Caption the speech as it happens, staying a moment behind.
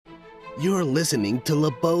You're listening to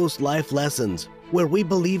LeBeau's Life Lessons, where we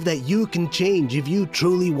believe that you can change if you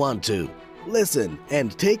truly want to. Listen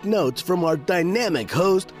and take notes from our dynamic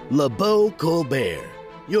host, LeBeau Colbert.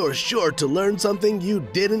 You're sure to learn something you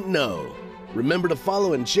didn't know. Remember to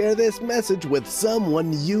follow and share this message with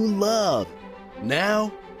someone you love.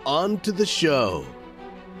 Now, on to the show.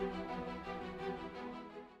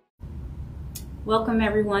 Welcome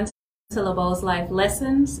everyone to LeBeau's Life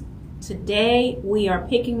Lessons. Today we are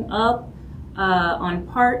picking up on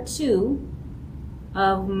part 2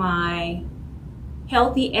 of my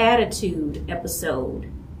healthy attitude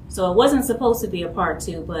episode. So it wasn't supposed to be a part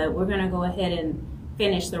 2, but we're going to go ahead and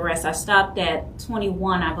finish the rest. I stopped at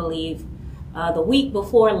 21, I believe, the week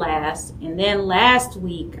before last, and then last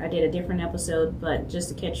week I did a different episode, but just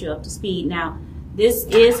to catch you up to speed. Now this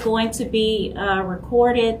is going to be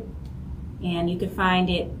recorded, and you can find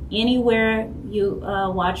it anywhere you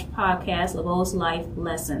watch podcasts, LeBeau's Life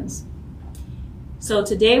Lessons. So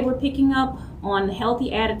today we're picking up on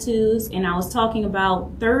healthy attitudes, and I was talking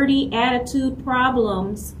about 30 attitude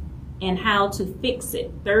problems and how to fix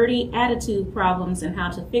it. 30 attitude problems and how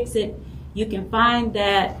to fix it. You can find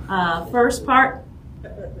that first part.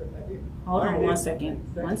 Hold on one second.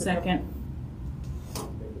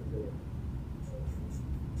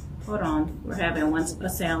 Hold on, we're having a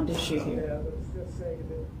sound issue here.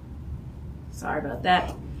 Sorry about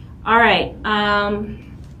that. All right.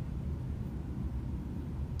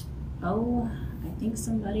 Oh, I think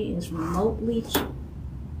somebody is remotely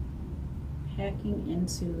hacking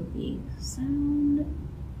into the sound.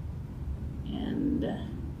 And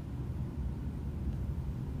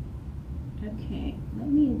okay, let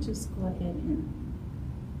me just go ahead and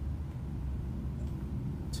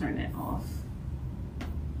turn that off.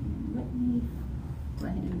 Let me go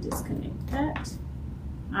ahead and disconnect that.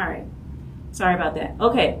 All right, sorry about that.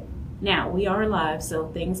 Okay, now we are live, so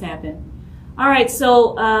things happen. All right,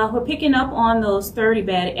 so we're picking up on those 30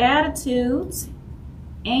 bad attitudes,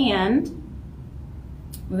 and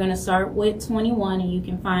we're going to start with 21, and you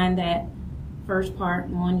can find that first part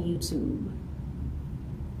on YouTube.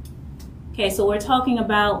 Okay, so we're talking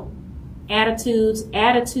about attitudes.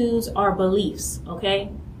 Attitudes are beliefs,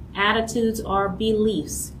 okay? Attitudes are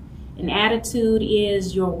beliefs. An attitude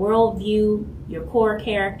is your worldview, your core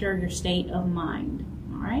character, your state of mind.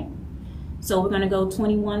 All right? So we're going to go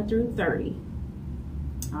 21 through 30.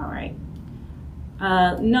 All right.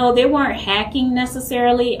 No, they weren't hacking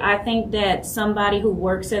necessarily. I think that somebody who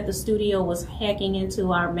works at the studio was hacking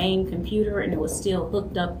into our main computer, and it was still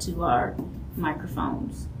hooked up to our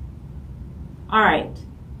microphones. All right.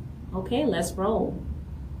 Okay, let's roll.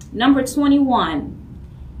 Number 21.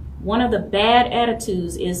 One of the bad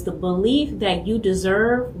attitudes is the belief that you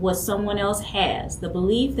deserve what someone else has. The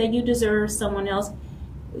belief that you deserve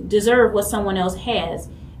what someone else has.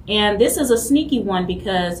 And this is a sneaky one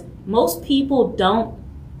because most people don't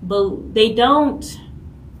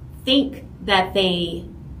think that they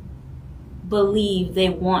believe they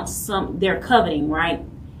want they're coveting, right?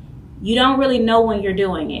 You don't really know when you're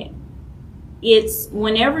doing it. It's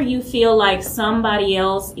whenever you feel like somebody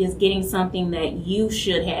else is getting something that you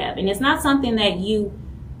should have. And it's not something that you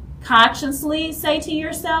consciously say to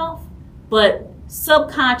yourself, but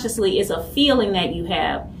subconsciously it's a feeling that you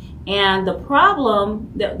have. And the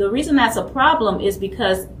problem, the reason that's a problem is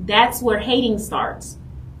because that's where hating starts.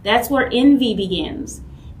 That's where envy begins.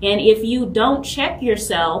 And if you don't check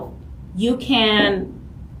yourself, you can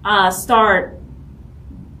start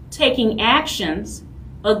taking actions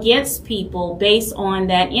against people based on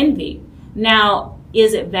that envy. Now,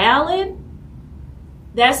 is it valid?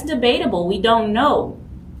 That's debatable. We don't know.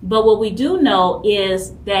 But what we do know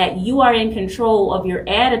is that you are in control of your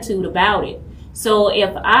attitude about it. So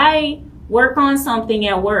if I work on something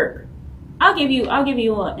at work, I'll give you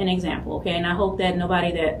an example, okay? And I hope that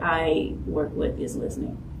nobody that I work with is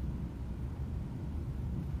listening.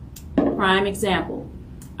 Prime example.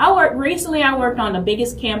 Recently I worked on the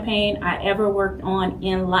biggest campaign I ever worked on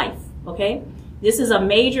in life, okay? This is a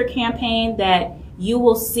major campaign that you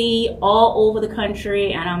will see all over the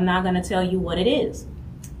country, and I'm not going to tell you what it is.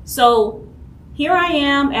 So here I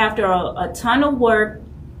am after a ton of work,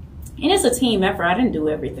 and it's a team effort. I didn't do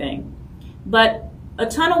everything, but a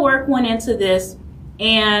ton of work went into this,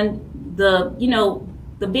 and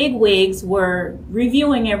the big wigs were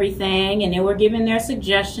reviewing everything, and they were giving their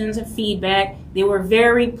suggestions and feedback. They were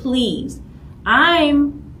very pleased.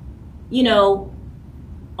 I'm,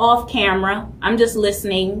 off camera. I'm just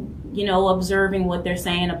listening, observing what they're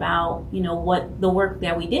saying about, what the work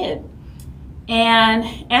that we did.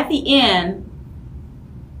 And at the end,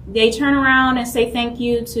 they turn around and say thank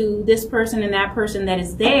you to this person and that person that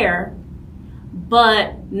is there.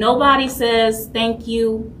 but nobody says thank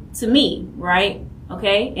you to me, right?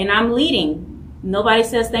 Okay, and I'm leading. Nobody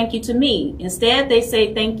says thank you to me. Instead, they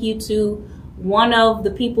say thank you to one of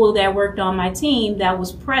the people that worked on my team that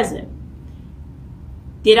was present.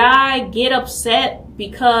 Did I get upset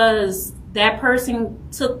because that person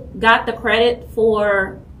got the credit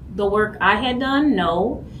for the work I had done?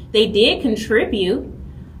 No, they did contribute.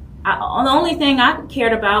 The only thing I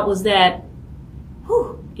cared about was that,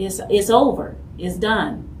 it's over, it's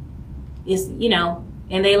done, it's,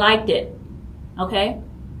 and they liked it. Okay,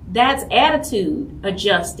 that's attitude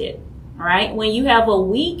adjusted. All right, when you have a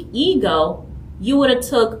weak ego, you would have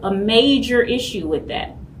took a major issue with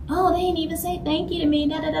that. Oh, they didn't even say thank you to me.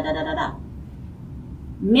 Da, da, da, da, da, da.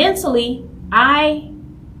 Mentally, I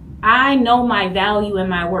know my value and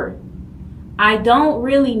my worth. I don't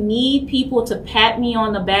really need people to pat me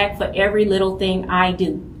on the back for every little thing I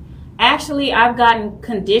do. Actually, I've gotten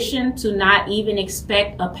conditioned to not even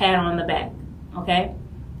expect a pat on the back. Okay?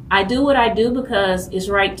 I do what I do because it's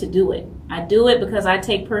right to do it. I do it because I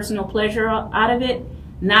take personal pleasure out of it,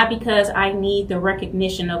 not because I need the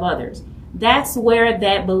recognition of others. That's where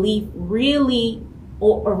that belief really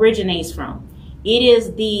originates from. It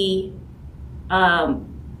is the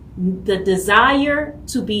desire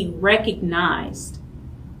to be recognized.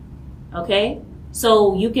 Okay?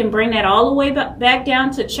 So you can bring that all the way back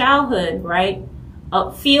down to childhood, right?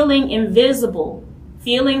 Feeling invisible,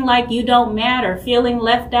 feeling like you don't matter, feeling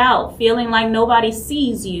left out, feeling like nobody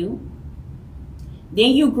sees you.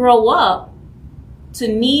 Then you grow up to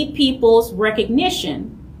need people's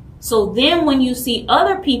recognition. So then when you see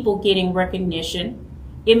other people getting recognition,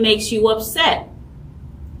 it makes you upset.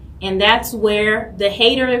 And that's where the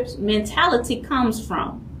hater mentality comes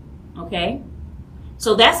from. Okay?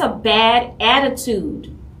 So that's a bad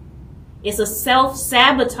attitude. It's a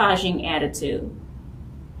self-sabotaging attitude.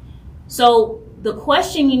 So the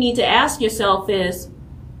question you need to ask yourself is,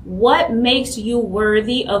 what makes you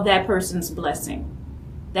worthy of that person's blessing?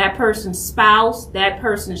 That person's spouse, that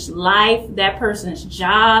person's life, that person's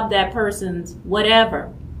job, that person's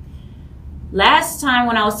whatever. Last time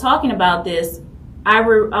when I was talking about this, I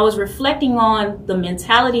was reflecting on the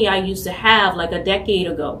mentality I used to have like a decade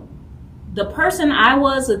ago. The person I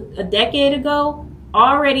was a decade ago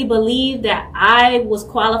already believed that I was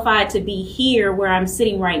qualified to be here where I'm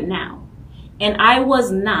sitting right now. And I was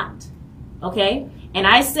not. Okay? And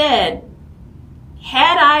I said,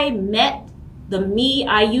 had I met the me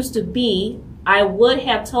I used to be, I would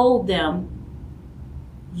have told them,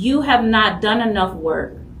 you have not done enough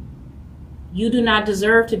work. You do not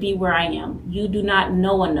deserve to be where I am. You do not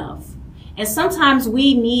know enough. And sometimes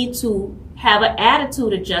we need to have an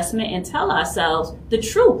attitude adjustment and tell ourselves the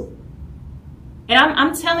truth. And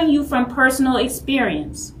I'm telling you from personal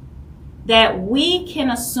experience that we can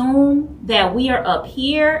assume that we are up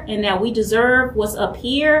here and that we deserve what's up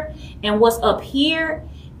here. And what's up here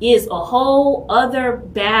is a whole other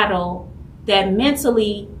battle that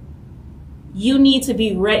mentally you need to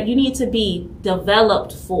be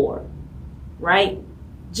developed for, right?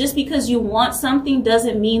 Just because you want something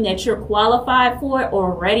doesn't mean that you're qualified for it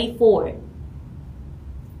or ready for it.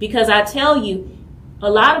 Because I tell you, a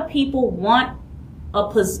lot of people want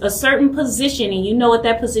a certain position, and you know what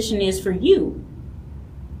that position is for you.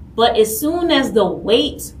 But as soon as the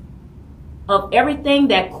weight of everything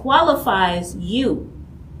that qualifies you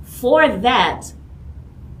for that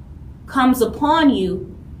comes upon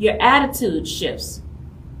you, your attitude shifts.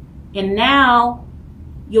 And now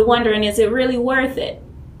you're wondering, is it really worth it?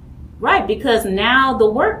 Right, because now the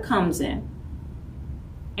work comes in.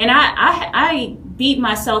 And I beat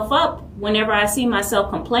myself up whenever I see myself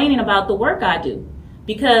complaining about the work I do.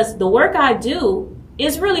 Because the work I do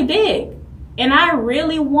is really big. And I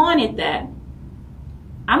really wanted that.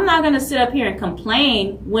 I'm not going to sit up here and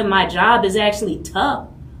complain when my job is actually tough.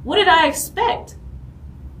 What did I expect?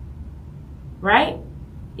 Right?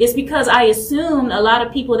 It's because I assumed a lot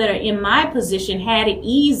of people that are in my position had it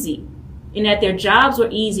easy and that their jobs were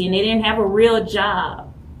easy and they didn't have a real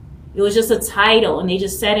job. It was just a title and they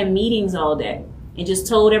just sat in meetings all day and just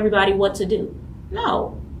told everybody what to do.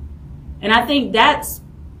 No. And I think that's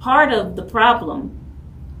part of the problem.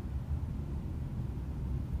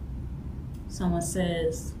 Someone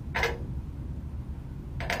says,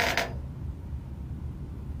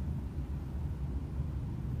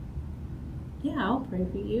 yeah, I'll pray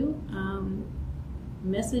for you.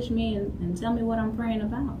 Message me and tell me what I'm praying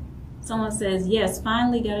about. Someone says, yes,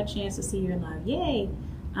 finally got a chance to see your live. Yay.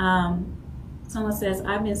 Someone says,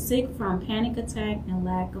 I've been sick from panic attack and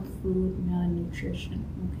lack of food, malnutrition.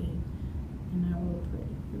 Okay. And I will pray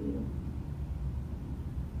for you.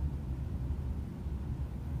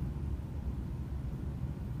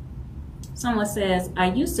 Someone says,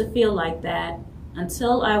 I used to feel like that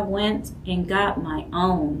until I went and got my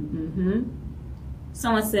own.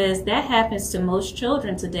 Someone says, that happens to most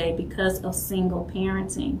children today because of single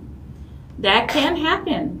parenting. That can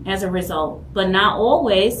happen as a result, but not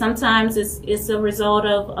always. Sometimes it's a result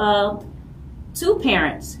of two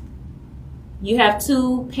parents. You have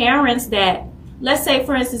two parents that, let's say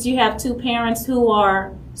for instance, you have two parents who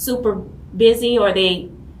are super busy, or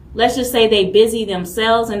let's just say they busy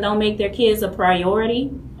themselves and don't make their kids a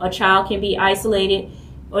priority. A child can be isolated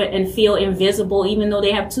and feel invisible even though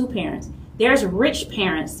they have two parents. There's rich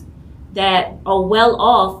parents that are well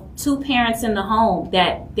off, two parents in the home,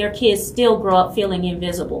 that their kids still grow up feeling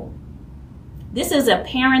invisible. This is a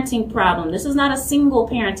parenting problem. This is not a single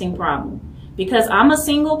parenting problem. Because I'm a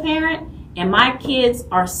single parent and my kids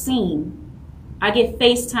are seen. I get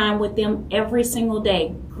FaceTime with them every single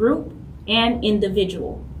day, group and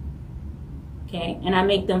individual. Okay, and I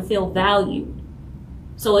make them feel valued.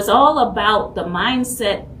 So it's all about the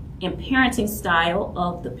mindset and parenting style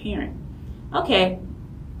of the parent. Okay,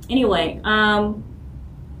 anyway,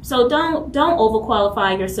 so don't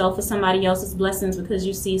overqualify yourself for somebody else's blessings because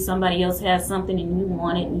you see somebody else has something and you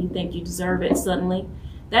want it and you think you deserve it suddenly.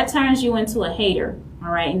 That turns you into a hater,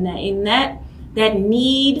 all right? And that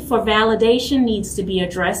need for validation needs to be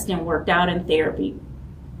addressed and worked out in therapy.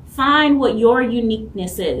 Find what your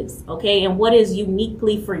uniqueness is, okay, and what is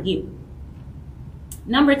uniquely for you.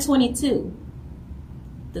 Number 22,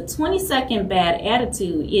 the 22nd bad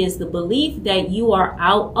attitude is the belief that you are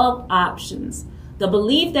out of options. The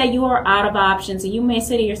belief that you are out of options, and you may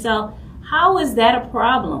say to yourself, how is that a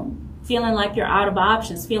problem? Feeling like you're out of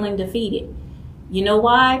options, feeling defeated. You know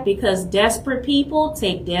why? Because desperate people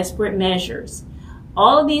take desperate measures.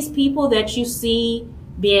 All of these people that you see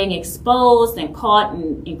being exposed and caught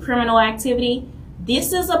in criminal activity,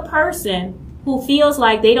 this is a person who feels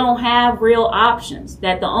like they don't have real options,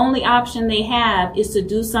 that the only option they have is to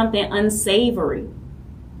do something unsavory.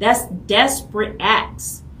 That's desperate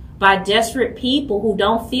acts by desperate people who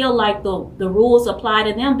don't feel like the rules apply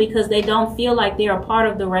to them because they don't feel like they're a part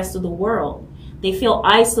of the rest of the world. They feel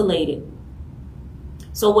isolated.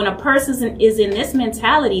 So when a person is in this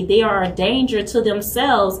mentality, they are a danger to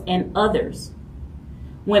themselves and others.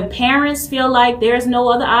 When parents feel like there's no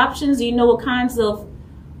other options, you know what kinds of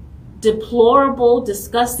deplorable,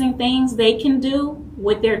 disgusting things they can do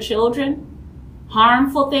with their children?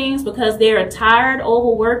 Harmful things because they're tired,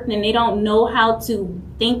 overworked, and they don't know how to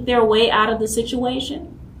think their way out of the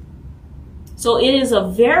situation. So it is a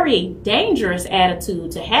very dangerous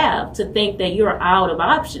attitude to have, to think that you're out of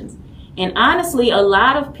options. And honestly, a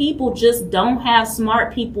lot of people just don't have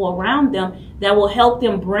smart people around them that will help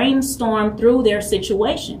them brainstorm through their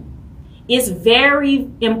situation. It's very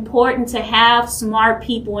important to have smart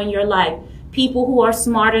people in your life, people who are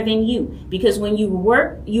smarter than you, because when you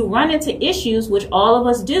work, you run into issues, which all of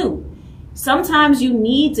us do. Sometimes you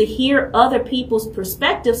need to hear other people's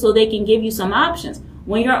perspective so they can give you some options.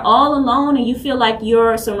 When you're all alone and you feel like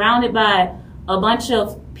you're surrounded by a bunch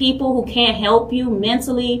of people who can't help you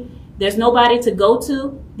mentally, there's nobody to go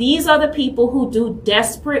to. These are the people who do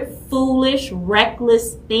desperate, foolish,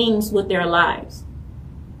 reckless things with their lives.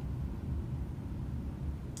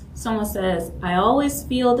 Someone says, I always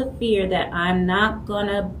feel the fear that I'm not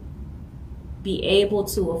gonna be able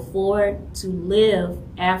to afford to live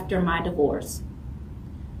after my divorce.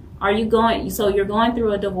 So you're going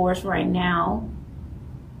through a divorce right now,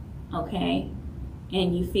 okay?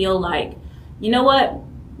 And you feel like, you know what?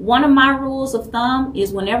 One of my rules of thumb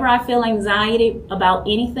is whenever I feel anxiety about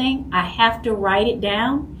anything, I have to write it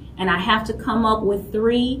down and I have to come up with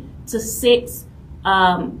 3 to 6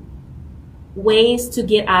 ways to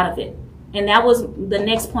get out of it. And that was the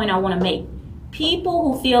next point I want to make. People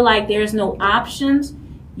who feel like there's no options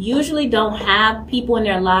usually don't have people in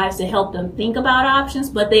their lives to help them think about options,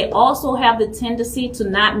 but they also have the tendency to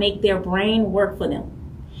not make their brain work for them.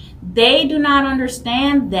 They do not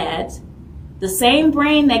understand that the same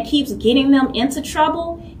brain that keeps getting them into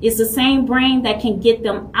trouble is the same brain that can get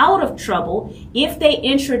them out of trouble if they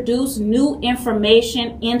introduce new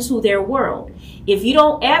information into their world. If you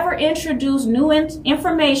don't ever introduce new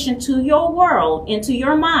information to your world, into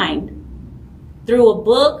your mind, through a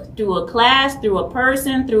book, through a class, through a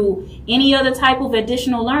person, through any other type of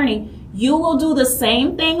additional learning, you will do the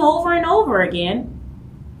same thing over and over again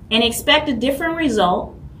and expect a different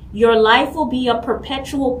result. Your life will be a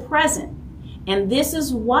perpetual present. And this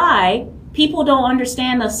is why people don't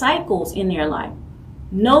understand the cycles in their life.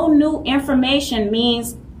 No new information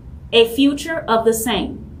means a future of the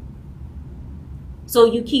same. So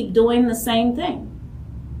you keep doing the same thing.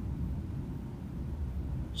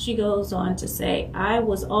 She goes on to say, I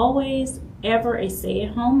was always ever a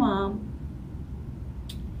stay-at-home mom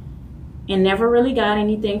and never really got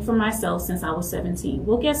anything for myself since I was 17.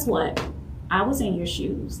 Well, guess what? I was in your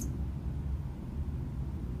shoes.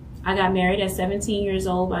 I got married at 17 years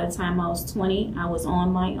old. By the time I was 20, I was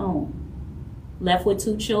on my own. Left with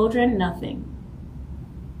 2 children, nothing.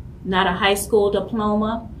 Not a high school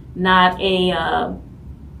diploma, not a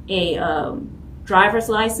driver's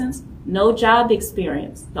license, no job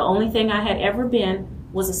experience. The only thing I had ever been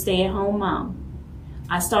was a stay-at-home mom.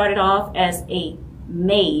 I started off as a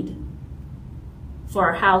maid for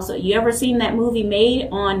a house. You ever seen that movie Maid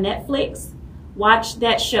on Netflix? Watch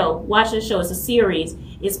that show. Watch the show. It's a series.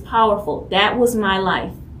 It's powerful. That was my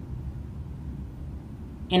life.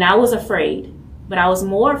 And I was afraid, but I was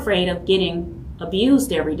more afraid of getting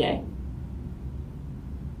abused every day.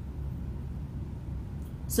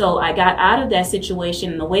 So I got out of that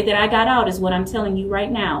situation, and the way that I got out is what I'm telling you right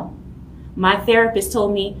now. My therapist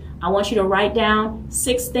told me, I want you to write down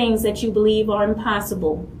 6 things that you believe are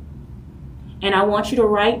impossible. And I want you to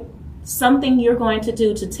write something you're going to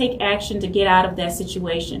do to take action to get out of that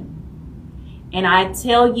situation. And I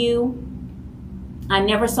tell you, I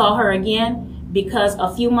never saw her again because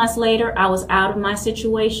a few months later, I was out of my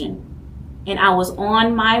situation. And I was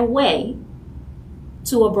on my way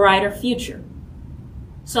to a brighter future.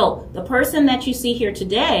 So the person that you see here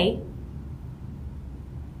today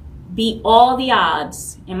beat all the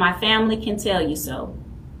odds, and my family can tell you so.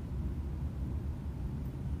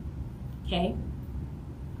 Okay?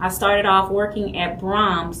 I started off working at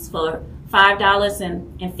Brahms for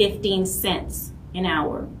 $5.15 an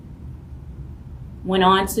hour. Went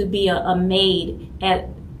on to be a maid at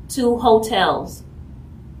 2 hotels.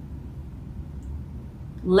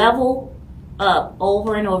 Level up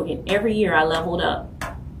over and over again. Every year I leveled up.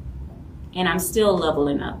 And I'm still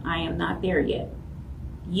leveling up. I am not there yet.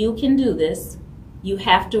 You can do this. You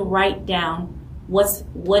have to write down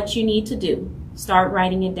what you need to do. Start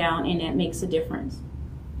writing it down, and that makes a difference.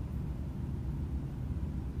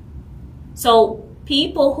 So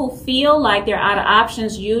people who feel like they're out of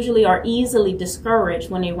options usually are easily discouraged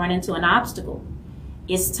when they run into an obstacle.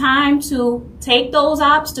 It's time to take those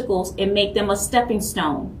obstacles and make them a stepping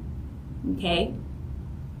stone. Okay?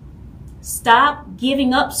 Stop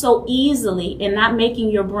giving up so easily and not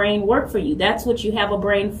making your brain work for you. That's what you have a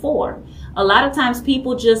brain for. A lot of times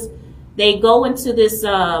people they go into this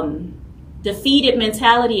defeated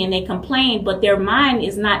mentality and they complain, but their mind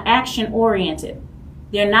is not action oriented.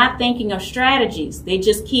 They're not thinking of strategies. They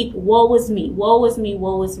just keep, woe is me, woe is me,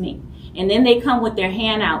 woe is me. And then they come with their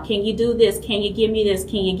hand out. Can you do this? Can you give me this?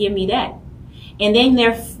 Can you give me that? And then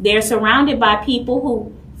they're surrounded by people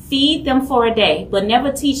who feed them for a day, but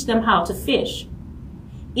never teach them how to fish.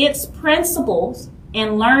 It's principles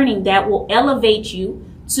and learning that will elevate you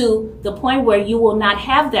to the point where you will not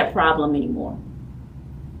have that problem anymore.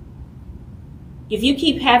 If you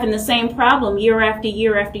keep having the same problem year after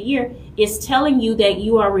year after year, it's telling you that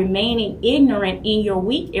you are remaining ignorant in your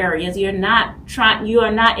weak areas. You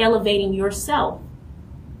are not elevating yourself.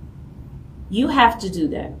 You have to do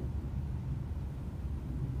that.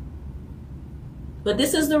 But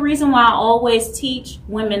this is the reason why I always teach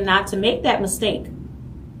women not to make that mistake.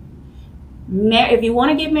 If you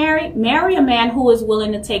want to get married, marry a man who is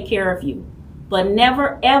willing to take care of you, but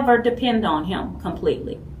never ever depend on him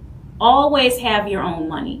completely. Always have your own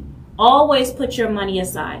money. Always put your money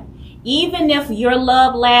aside. Even if your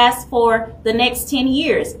love lasts for the next 10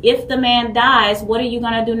 years, if the man dies, what are you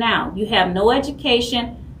going to do now? You have no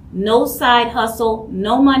education, no side hustle,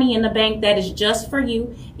 no money in the bank that is just for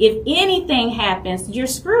you. If anything happens, you're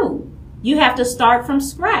screwed. You have to start from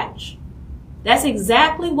scratch. That's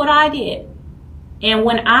exactly what I did. And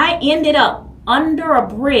when I ended up under a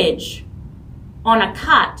bridge on a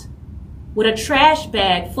cot with a trash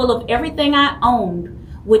bag full of everything I owned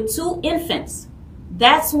with 2 infants,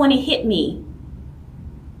 that's when it hit me.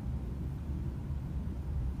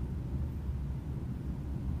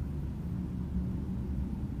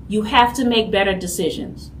 You have to make better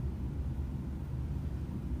decisions.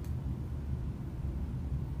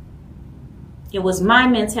 It was my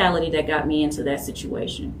mentality that got me into that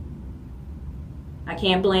situation. I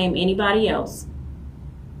can't blame anybody else.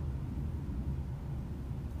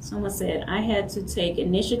 Someone said, I had to take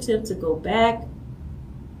initiative to go back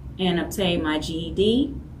and obtain my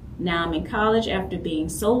GED. Now I'm in college after being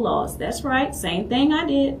so lost. That's right, same thing I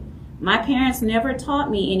did. My parents never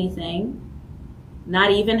taught me anything,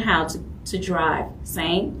 not even how to drive.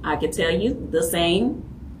 Same, I could tell you the same.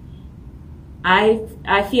 I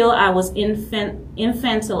feel I was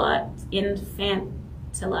infantilized.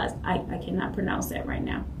 I cannot pronounce that right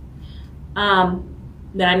now.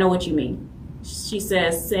 but I know what you mean. She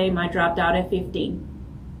says, same, I dropped out at 15.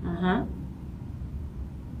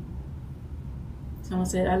 Someone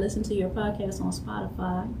said, I listened to your podcast on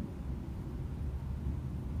Spotify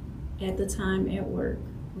at the time at work.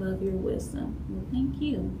 Love your wisdom. Well, thank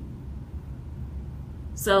you.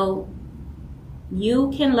 So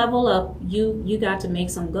you can level up. You got to make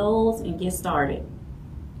some goals and get started.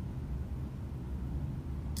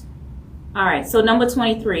 All right, so number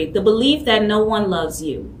 23, the belief that no one loves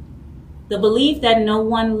you. The belief that no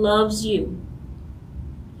one loves you.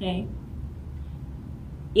 Okay?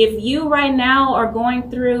 If you right now are going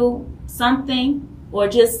through something, or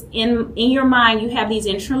just in your mind you have these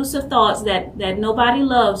intrusive thoughts that nobody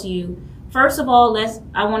loves you, first of all,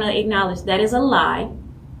 I want to acknowledge that is a lie.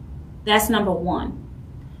 That's number one.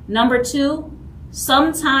 Number two,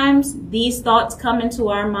 sometimes these thoughts come into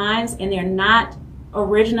our minds and they're not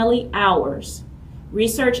originally ours.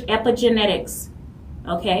 Research epigenetics,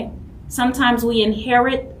 okay? Sometimes we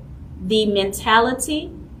inherit the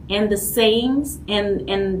mentality and the sayings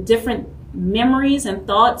and different memories and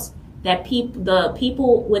thoughts that the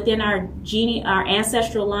people within our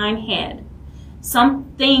ancestral line had.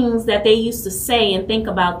 Some things that they used to say and think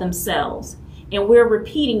about themselves. And we're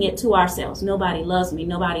repeating it to ourselves. Nobody loves me.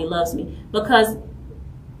 Nobody loves me. Because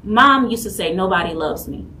mom used to say, nobody loves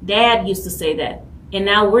me. Dad used to say that. And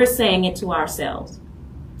now we're saying it to ourselves.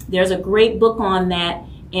 There's a great book on that.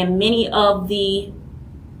 And many of the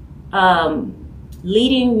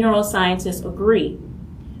leading neuroscientists agree.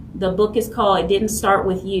 The book is called It Didn't Start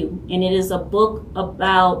With You. And it is a book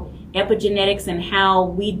about epigenetics and how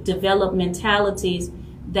we develop mentalities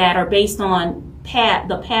that are based on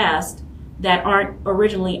the past that aren't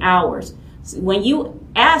originally ours. So when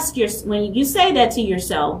you say that to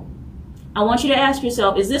yourself, I want you to ask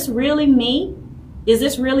yourself, is this really me? Is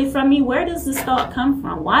this really from me? Where does this thought come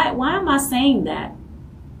from? Why am I saying that?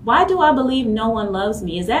 Why do I believe no one loves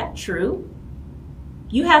me? Is that true?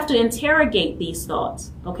 You have to interrogate these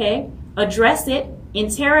thoughts, okay? Address it,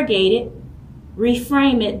 interrogate it,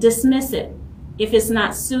 reframe it, dismiss it. If it's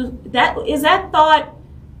not is that thought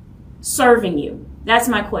serving you? That's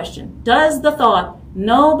my question. Does the thought,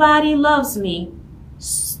 nobody loves me,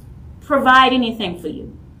 provide anything for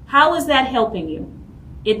you? How is that helping you?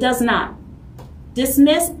 It does not.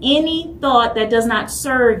 Dismiss any thought that does not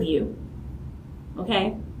serve you.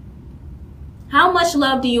 Okay? How much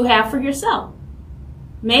love do you have for yourself?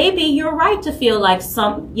 Maybe you're right to feel like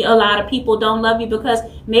a lot of people don't love you because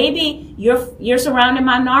maybe you're surrounded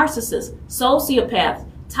by narcissists, sociopaths,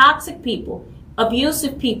 toxic people,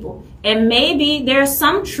 abusive people, and maybe there's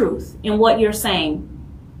some truth in what you're saying.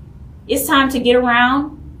 It's time to get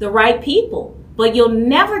around the right people, but you'll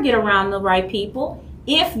never get around the right people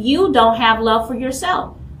if you don't have love for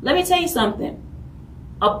yourself. Let me tell you something.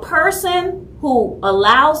 A person who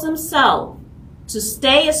allows themselves to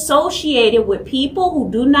stay associated with people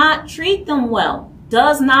who do not treat them well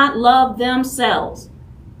does not love themselves.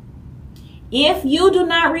 If you do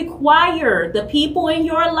not require the people in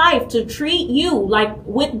your life to treat you like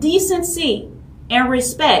with decency and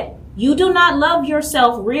respect, you do not love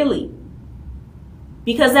yourself really,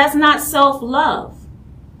 because that's not self-love.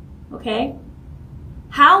 Okay?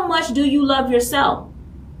 How much do you love yourself?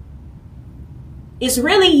 It's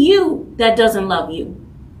really you that doesn't love you.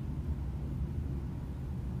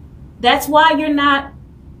 That's why you're not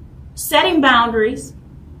setting boundaries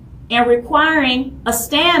and requiring a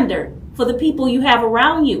standard for the people you have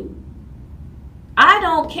around you. I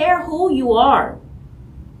don't care who you are.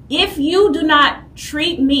 If you do not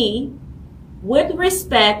treat me with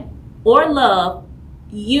respect or love,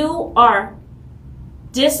 you are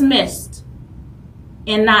dismissed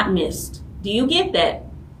and not missed. Do you get that?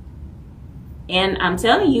 And I'm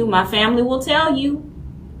telling you, my family will tell you,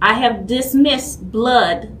 I have dismissed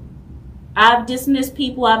blood. I've dismissed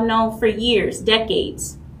people I've known for years,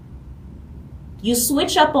 decades. You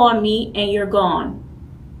switch up on me and you're gone.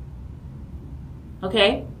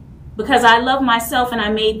 Okay? Because I love myself and I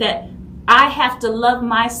made that. I have to love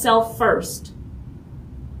myself first.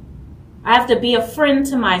 I have to be a friend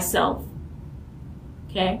to myself.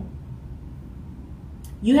 Okay?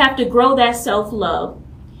 You have to grow that self-love.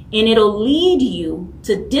 And it'll lead you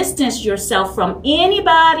to distance yourself from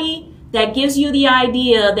anybody that gives you the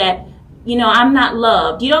idea that, I'm not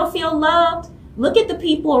loved. You don't feel loved? Look at the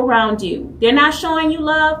people around you. They're not showing you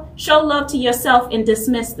love. Show love to yourself and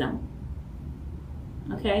dismiss them.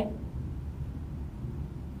 Okay?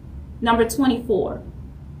 Number 24.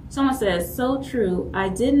 Someone says, so true. I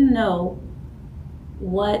didn't know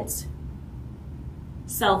what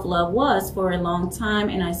self-love was for a long time,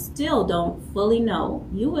 and I still don't fully know.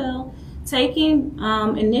 You will. taking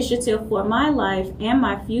initiative for my life and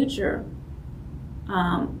my future.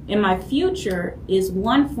 And my future is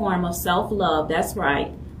one form of self-love. That's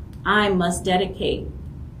right. I must dedicate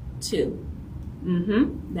to.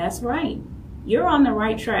 That's right. You're on the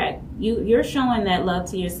right track. You're showing that love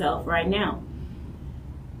to yourself right now.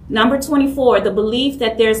 Number 24, the belief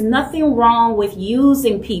that there's nothing wrong with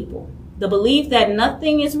using people. The belief that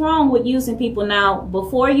nothing is wrong with using people. Now,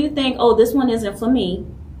 before you think, oh, this one isn't for me,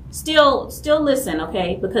 still listen,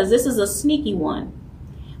 okay? Because this is a sneaky one.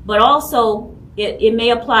 But also, it may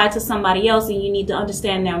apply to somebody else, and you need to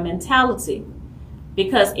understand their mentality.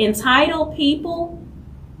 Because entitled people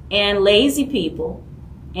and lazy people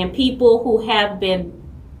and people who have been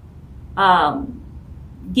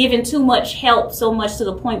given too much help, so much to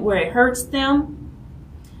the point where it hurts them,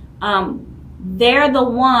 they're the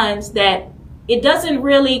ones that it doesn't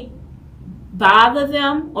really bother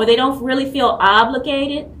them, or they don't really feel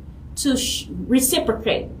obligated to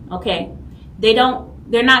reciprocate, okay?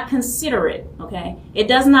 They're not considerate, okay? It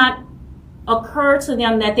does not occur to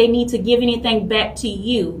them that they need to give anything back to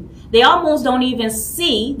you. They almost don't even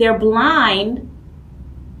see. They're blind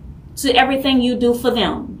to everything you do for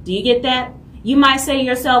them. Do you get that? You might say to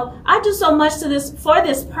yourself, I do so much for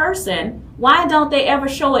this person. Why don't they ever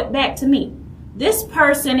show it back to me? This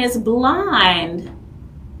person is blind.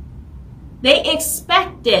 They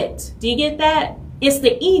expect it. Do you get that? It's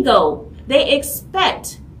the ego. They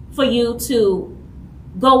expect for you to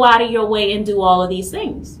go out of your way and do all of these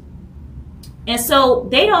things. And so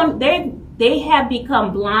they have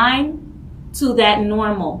become blind to that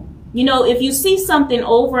normal. You know, if you see something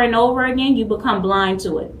over and over again, you become blind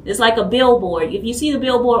to it. It's like a billboard. If you see the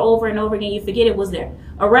billboard over and over again, you forget it was there.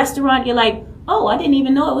 A restaurant, you're like, oh, I didn't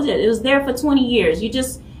even know it was there. It was there for 20 years. You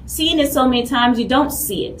just seen it so many times, you don't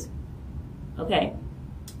see it. Okay?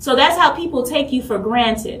 So that's how people take you for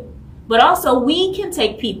granted. But also, we can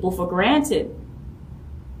take people for granted.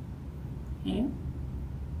 Okay?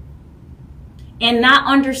 And not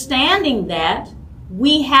understanding that,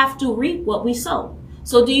 we have to reap what we sow.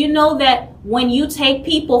 So do you know that when you take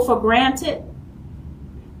people for granted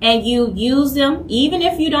and you use them, even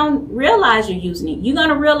if you don't realize you're using it, you're going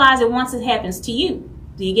to realize it once it happens to you.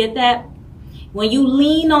 Do you get that? When you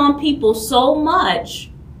lean on people so much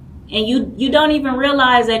and you don't even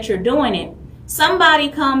realize that you're doing it, somebody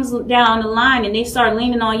comes down the line and they start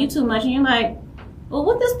leaning on you too much, and you're like, well,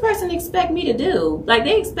 what does this person expect me to do? Like,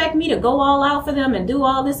 they expect me to go all out for them and do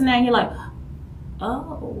all this and that, and you're like,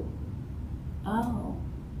 oh.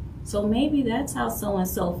 So maybe that's how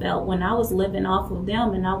so-and-so felt when I was living off of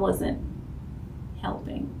them and I wasn't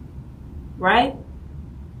helping, right?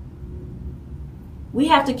 We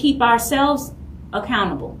have to keep ourselves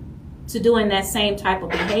accountable to doing that same type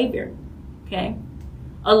of behavior, okay?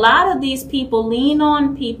 A lot of these people lean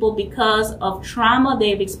on people because of trauma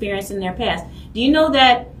they've experienced in their past. Do you know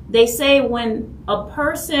that they say when a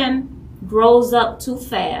person grows up too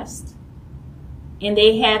fast, and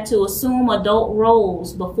they had to assume adult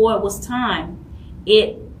roles before it was time,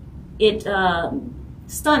 it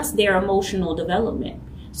stunts their emotional development.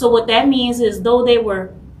 So what that means is, though they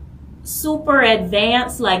were super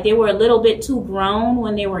advanced, like they were a little bit too grown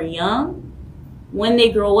when they were young, when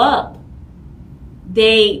they grow up,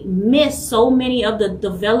 they miss so many of the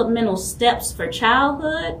developmental steps for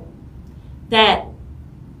childhood that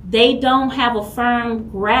they don't have a firm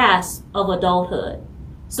grasp of adulthood.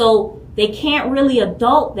 So they can't really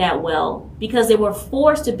adult that well because they were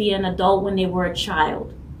forced to be an adult when they were a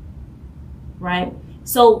child, right?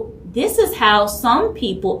 So this is how some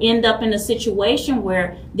people end up in a situation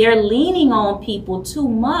where they're leaning on people too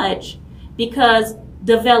much because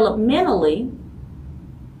developmentally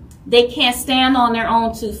they can't stand on their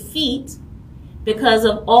own 2 feet because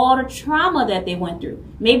of all the trauma that they went through.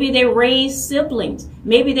 Maybe they raised siblings.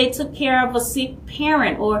 Maybe they took care of a sick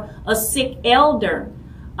parent or a sick elder.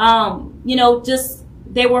 Just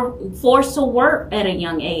they were forced to work at a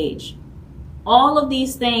young age. All of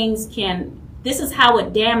these things this is how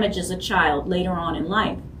it damages a child later on in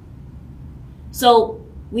life. So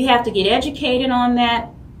we have to get educated on that.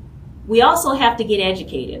 We also have to get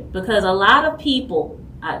educated because a lot of people,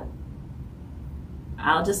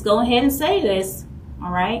 I'll just go ahead and say this,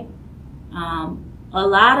 all right? A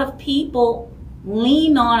lot of people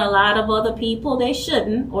lean on a lot of other people they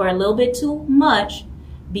shouldn't, or a little bit too much,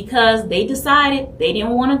 because they decided they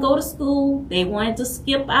didn't want to go to school. They wanted to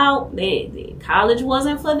skip out. College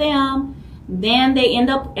wasn't for them. Then they end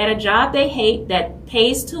up at a job they hate that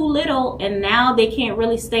pays too little, and now they can't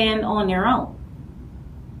really stand on their own.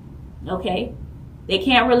 Okay? They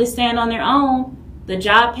can't really stand on their own. The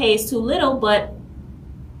job pays too little, but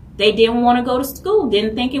They didn't want to go to school,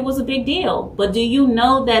 didn't think it was a big deal. But do you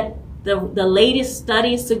know that the latest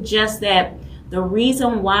studies suggest that the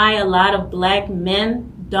reason why a lot of black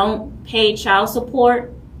men don't pay child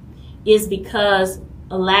support is because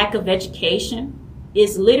a lack of education?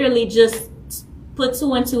 Is literally just put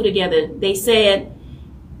two and two together. They said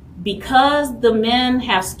because the men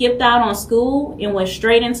have skipped out on school and went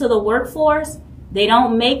straight into the workforce, they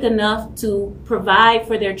don't make enough to provide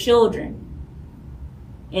for their children.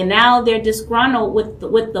 And now they're disgruntled with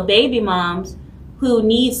the baby moms who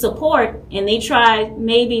need support, and they try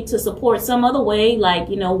maybe to support some other way, like,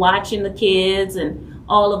 watching the kids and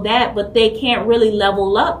all of that, but they can't really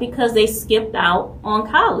level up because they skipped out on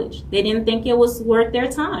college. They didn't think it was worth their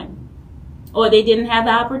time, or they didn't have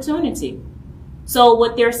the opportunity. So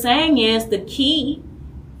what they're saying is the key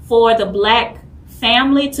for the black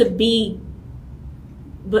family to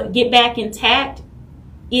get back intact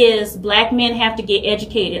is black men have to get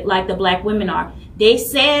educated like the black women are. They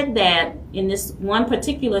said that in this one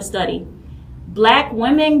particular study, black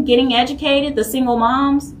women getting educated, the single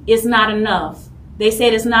moms, is not enough. They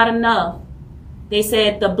said it's not enough. They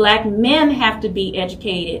said the black men have to be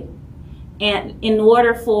educated, and in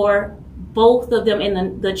order for both of them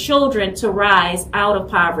and the children to rise out of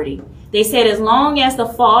poverty. They said as long as the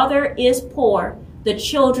father is poor, the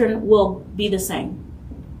children will be the same.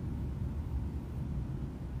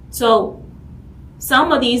 So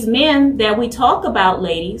some of these men that we talk about,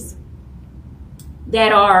 ladies,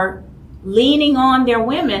 that are leaning on their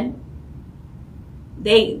women,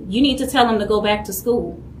 you need to tell them to go back to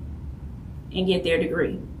school and get their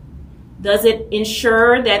degree. Does it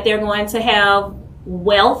ensure that they're going to have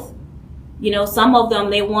wealth? Some of them,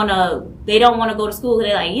 they don't want to go to school.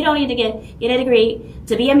 They're like, you don't need to get a degree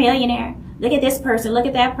to be a millionaire. Look at this person, look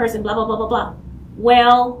at that person, blah, blah, blah, blah, blah.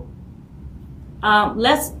 Well,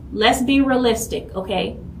 let's be realistic,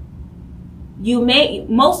 okay?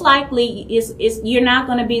 Most likely you're not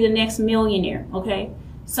going to be the next millionaire, okay?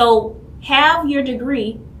 So have your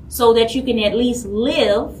degree so that you can at least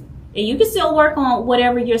live, and you can still work on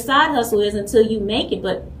whatever your side hustle is until you make it,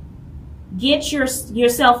 but get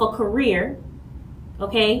yourself a career,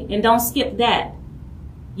 okay? And don't skip that.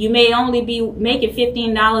 You may only be making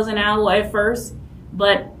 $15 an hour at first,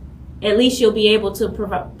 but at least you'll be able to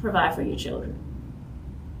provide for your children.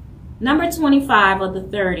 Number 25 of the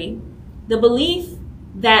 30, the belief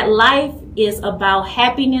that life is about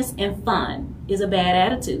happiness and fun is a bad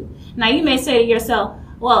attitude. Now you may say to yourself,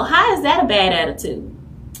 well, how is that a bad attitude?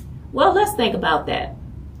 Well, let's think about that.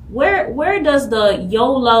 Where does the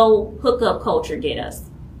YOLO hookup culture get us?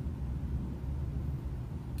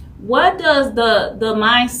 What does the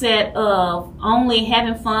mindset of only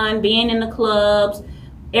having fun, being in the clubs,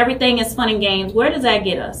 everything is fun and games, where does that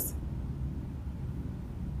get us?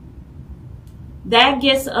 That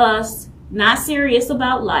gets us not serious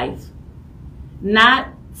about life, not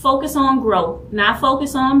focus on growth, not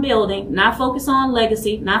focus on building, not focus on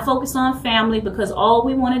legacy, not focus on family, because all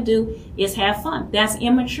we want to do is have fun. That's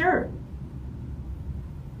immature.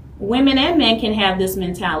 Women and men can have this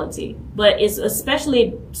mentality, but it's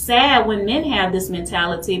especially sad when men have this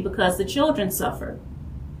mentality because the children suffer.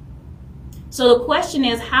 So the question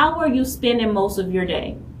is, how are you spending most of your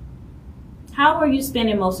day? How are you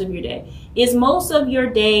spending most of your day? Is most of your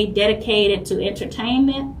day dedicated to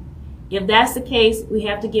entertainment? If that's the case, we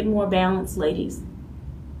have to get more balanced, ladies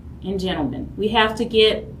and gentlemen. We have to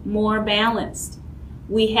get more balanced.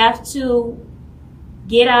 We have to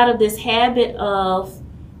get out of this habit of,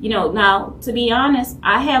 now, to be honest,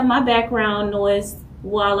 I have my background noise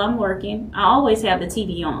while I'm working. I always have the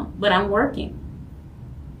TV on, but I'm working.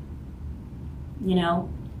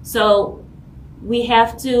 So we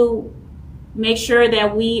have to make sure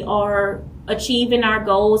that we are achieving our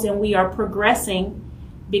goals and we are progressing.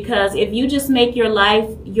 Because if you just make your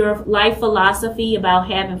life philosophy about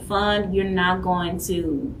having fun, you're not going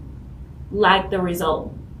to like the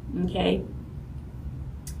result, okay?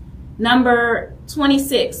 Number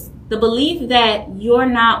 26, the belief that you're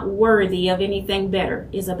not worthy of anything better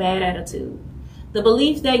is a bad attitude. The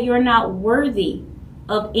belief that you're not worthy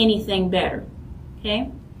of anything better, okay?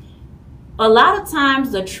 A lot of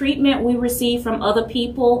times the treatment we receive from other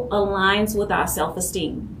people aligns with our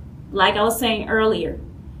self-esteem. Like I was saying earlier,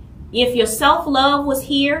 if your self-love was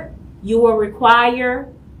here, you will require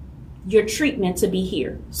your treatment to be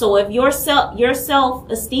here. So if your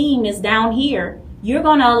self-esteem is down here, you're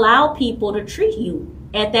going to allow people to treat you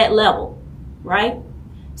at that level, right?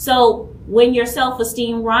 So when your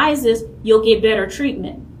self-esteem rises, you'll get better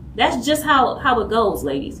treatment. That's just how it goes,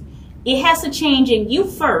 ladies. It has to change in you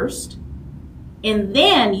first, and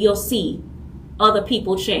then you'll see other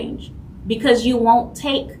people change, because you won't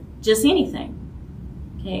take just anything.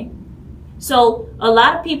 Okay. So a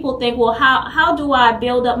lot of people think, well, how do I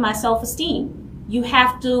build up my self-esteem? You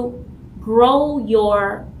have to grow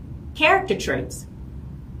your character traits.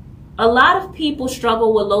 A lot of people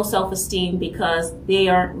struggle with low self-esteem because they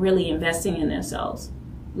aren't really investing in themselves.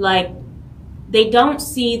 Like, they don't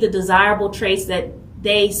see the desirable traits that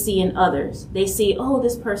they see in others. They see, oh,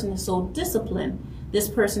 this person is so disciplined. This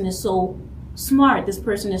person is so smart. This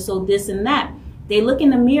person is so this and that. They look in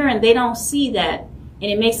the mirror and they don't see that, and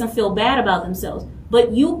it makes them feel bad about themselves.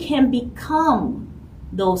 But you can become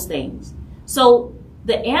those things. So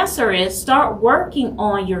the answer is start working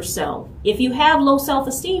on yourself. If you have low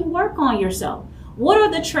self-esteem, work on yourself. What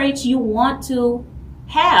are the traits you want to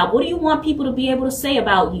have? What do you want people to be able to say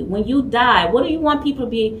about you when you die? What do you want people to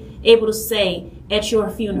be able to say at your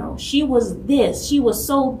funeral? She was this, she was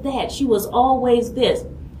so that, she was always this.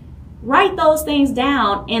 Write those things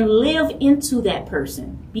down and live into that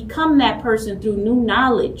person. Become that person through new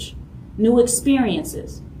knowledge, new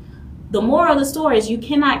experiences. The moral of the story is you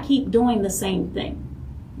cannot keep doing the same thing.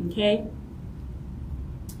 Okay?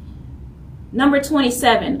 Number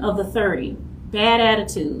 27 of the 30, bad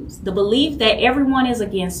attitudes. The belief that everyone is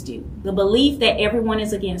against you. The belief that everyone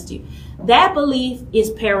is against you. That belief is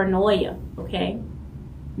paranoia. Okay?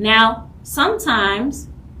 Now, sometimes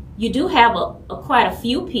you do have quite a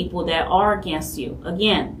few people that are against you.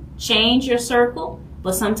 Again, change your circle,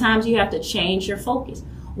 but sometimes you have to change your focus.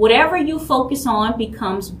 Whatever you focus on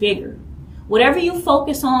becomes bigger. Whatever you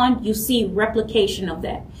focus on, you see replication of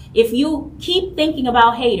that. If you keep thinking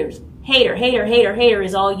about haters, hater, hater, hater, hater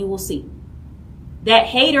is all you will see. That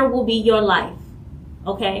hater will be your life.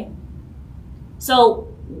 Okay?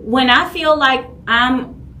 So when I feel like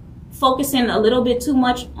I'm focusing a little bit too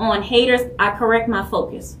much on haters, I correct my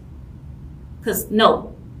focus. Because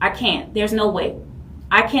no, I can't. There's no way.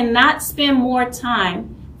 I cannot spend more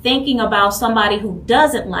time thinking about somebody who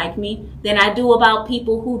doesn't like me than I do about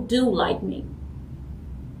people who do like me.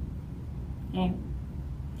 Okay?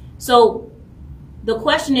 So the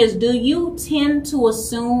question is, do you tend to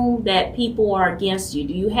assume that people are against you?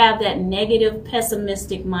 Do you have that negative,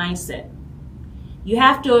 pessimistic mindset? You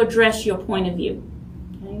have to address your point of view.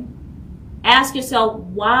 Okay? Ask yourself,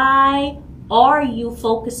 why are you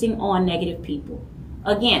focusing on negative people?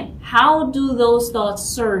 Again, how do those thoughts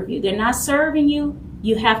serve you? They're not serving you.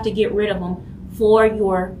 You have to get rid of them for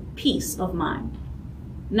your peace of mind.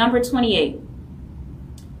 Number 28.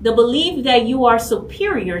 The belief that you are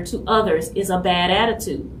superior to others is a bad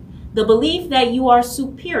attitude. The belief that you are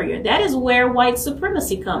superior, that is where white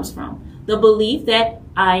supremacy comes from. The belief that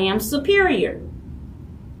I am superior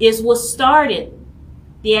is what started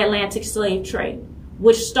the Atlantic slave trade,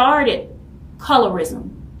 which started colorism.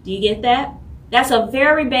 Do you get that? That's a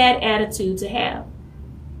very bad attitude to have.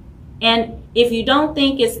 And if you don't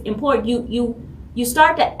think it's important, you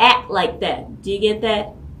start to act like that. Do you get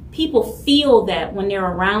that? People feel that when they're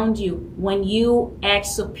around you, when you act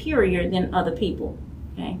superior than other people.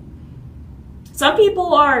 Okay. Some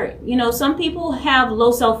people are, some people have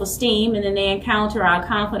low self-esteem and then they encounter our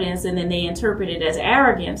confidence and then they interpret it as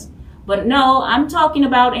arrogance. But no, I'm talking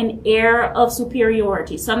about an air of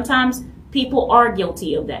superiority. Sometimes people are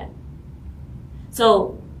guilty of that.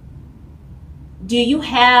 So, do you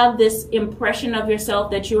have this impression of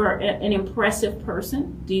yourself that you are an impressive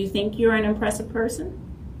person? Do you think you're an impressive person?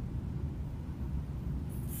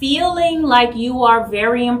 Feeling like you are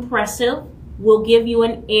very impressive will give you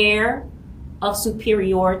an air of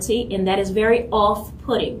superiority, and that is very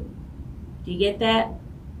off-putting. Do you get that?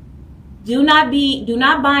 Do not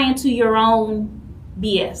buy into your own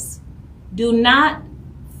BS. Do not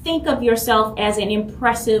think of yourself as an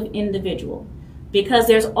impressive individual, because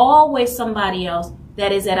there's always somebody else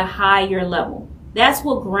that is at a higher level. That's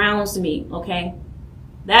what grounds me, okay?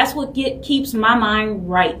 That's what keeps my mind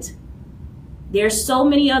right. There's so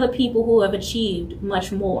many other people who have achieved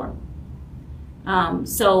much more.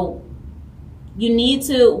 So you need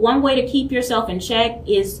to, one way to keep yourself in check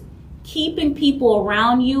is keeping people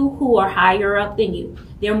around you who are higher up than you.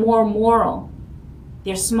 They're more moral.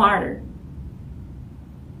 They're smarter.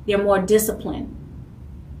 They're more disciplined.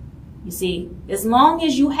 You see, as long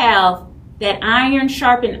as you have that iron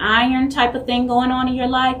sharpen iron type of thing going on in your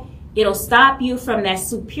life, it'll stop you from that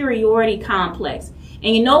superiority complex.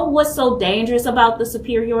 And you know what's so dangerous about the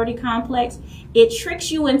superiority complex? It tricks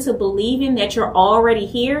you into believing that you're already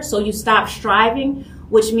here, so you stop striving,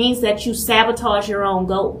 which means that you sabotage your own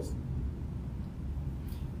goals.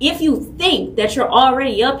 If you think that you're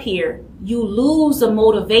already up here, you lose the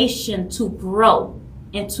motivation to grow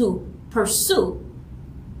and to pursue.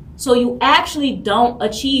 So you actually don't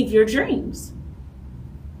achieve your dreams.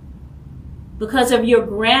 because of your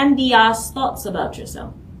grandiose thoughts about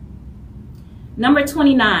yourself. Number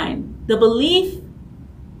 29, the belief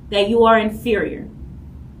that you are inferior.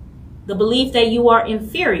 The belief that you are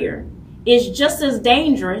inferior is just as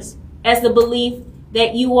dangerous as the belief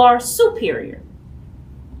that you are superior.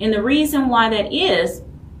 And the reason why that is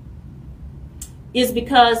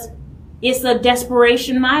because it's a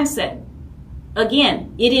desperation mindset.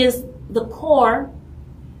 Again, it is the core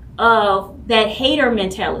of that hater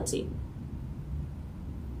mentality.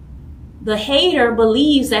 The hater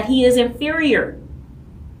believes that he is inferior.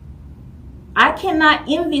 I cannot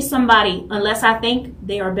envy somebody unless I think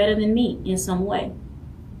they are better than me in some way.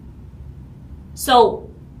 So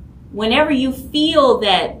whenever you feel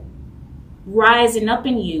that rising up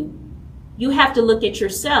in you, you have to look at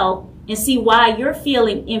yourself and see why you're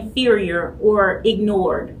feeling inferior or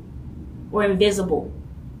ignored or invisible.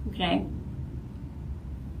 Okay?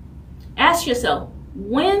 Ask yourself,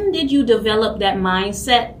 when did you develop that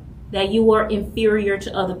mindset that you are inferior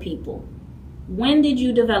to other people? When did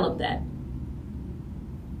you develop that?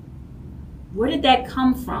 Where did that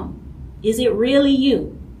come from? Is it really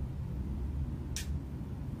you?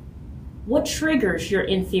 What triggers your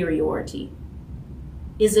inferiority?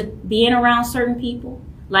 Is it being around certain people?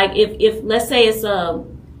 Like if let's say it's a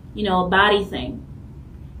body thing.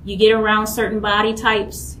 You get around certain body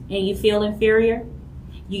types and you feel inferior.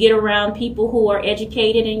 You get around people who are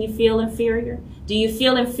educated and you feel inferior. Do you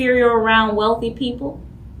feel inferior around wealthy people?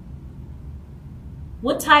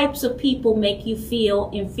 What types of people make you feel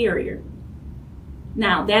inferior?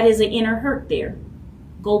 Now, that is an inner hurt there.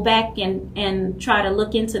 Go back and try to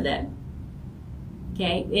look into that.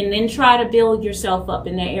 Okay? And then try to build yourself up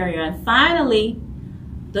in that area. And finally,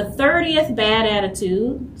 the 30th bad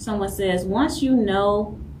attitude, someone says, once we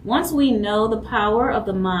know the power of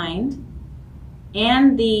the mind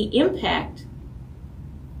and the impact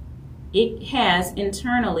it has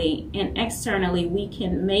internally and externally, we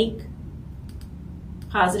can make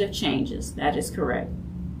positive changes. That is correct.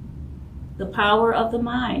 The power of the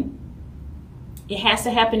mind. It has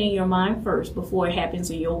to happen in your mind first before it happens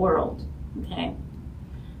in your world. Okay?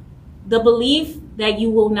 The belief that you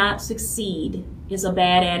will not succeed is a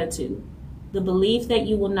bad attitude. The belief that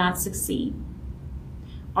you will not succeed.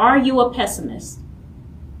 Are you a pessimist?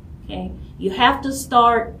 Okay? You have to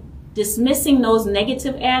start dismissing those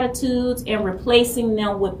negative attitudes and replacing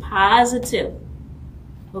them with positive.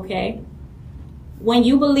 Okay? When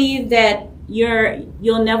you believe that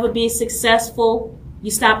you'll never be successful, you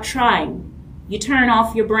stop trying. You turn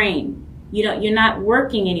off your brain. You're not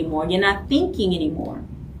working anymore. You're not thinking anymore.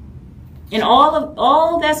 And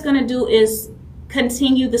all that's going to do is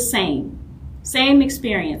continue the same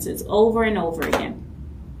experiences over and over again.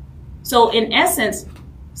 So in essence,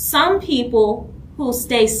 some people who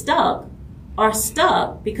stay stuck are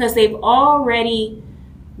stuck because they've already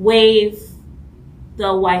waved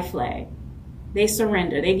the white flag. They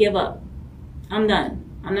surrender. They give up. I'm done.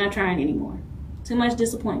 I'm not trying anymore. Too much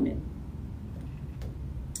disappointment.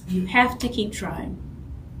 You have to keep trying.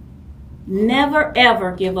 Never,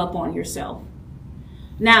 ever give up on yourself.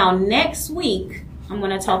 Now, next week, I'm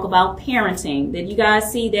going to talk about parenting. Did you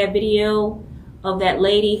guys see that video of that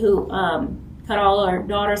lady who cut all her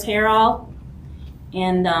daughter's hair off?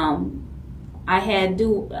 And I had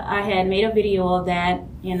made a video of that,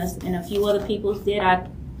 and a few other people did. I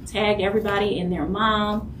tagged everybody and their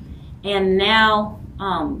mom. And now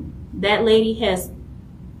that lady has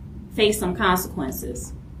faced some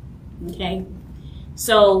consequences. Okay?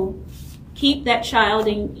 So keep that child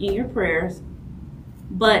in your prayers.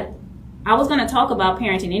 But I was going to talk about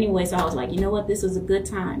parenting anyway, so I was like, you know what? This is a good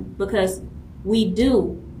time. Because we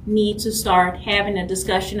do need to start having a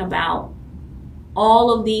discussion about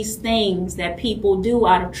all of these things that people do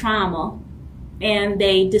out of trauma, and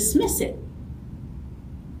they dismiss it.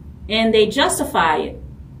 And they justify it.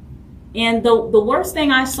 And the worst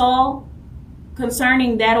thing I saw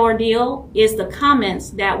concerning that ordeal is the comments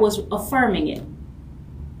that was affirming it.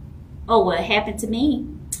 Oh, well, it happened to me.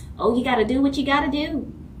 Oh, you got to do what you got to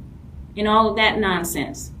do. And all of that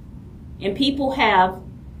nonsense. And people have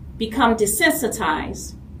become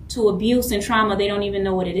desensitized to abuse and trauma. They don't even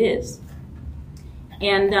know what it is.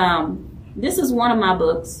 And this is one of my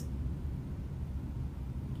books.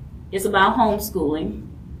 It's about homeschooling.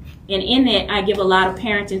 And in it, I give a lot of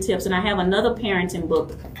parenting tips. And I have another parenting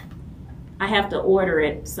book. I have to order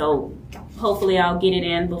it. So hopefully I'll get it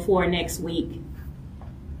in before next week.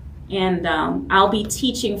 And I'll be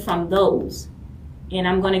teaching from those. And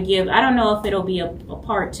I'm going to give, I don't know if it'll be a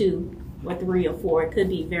part 2 or 3 or 4. It could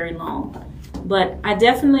be very long. But I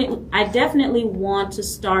definitely want to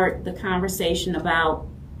start the conversation about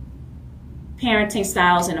parenting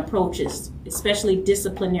styles and approaches, especially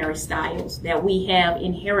disciplinary styles that we have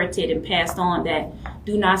inherited and passed on that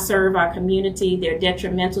do not serve our community. They're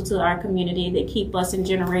detrimental to our community. They keep us in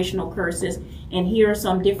generational curses. And here are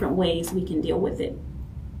some different ways we can deal with it.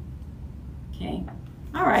 Okay.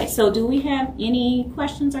 All right. So do we have any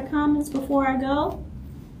questions or comments before I go?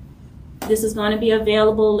 This is going to be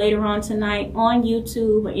available later on tonight on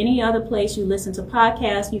YouTube or any other place you listen to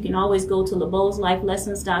podcasts. You can always go to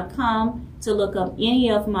LeBeausLifeLessons.com to look up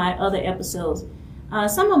any of my other episodes.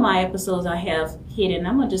 Some of my episodes I have hidden.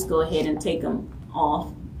 I'm going to just go ahead and take them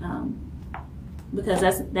off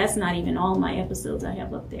because that's not even all my episodes I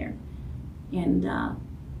have up there. And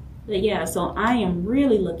but yeah, so I am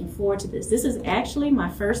really looking forward to this. This is actually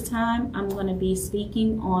my first time I'm going to be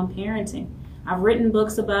speaking on parenting. I've written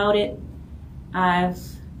books about it. I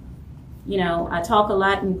talk a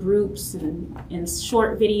lot in groups and in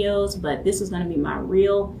short videos, but this is going to be my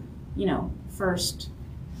real, first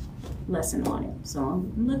lesson on it. So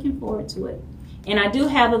I'm looking forward to it. And I do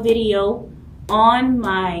have a video on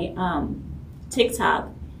my TikTok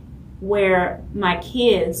where my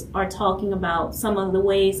kids are talking about some of the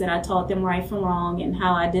ways that I taught them right from wrong and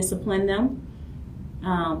how I discipline them.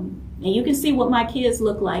 And you can see what my kids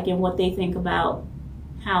look like and what they think about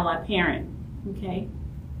how I parent. Okay.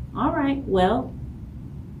 All right. Well,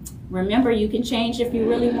 remember, you can change if you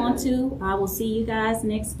really want to. I will see you guys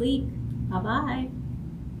next week. Bye-bye.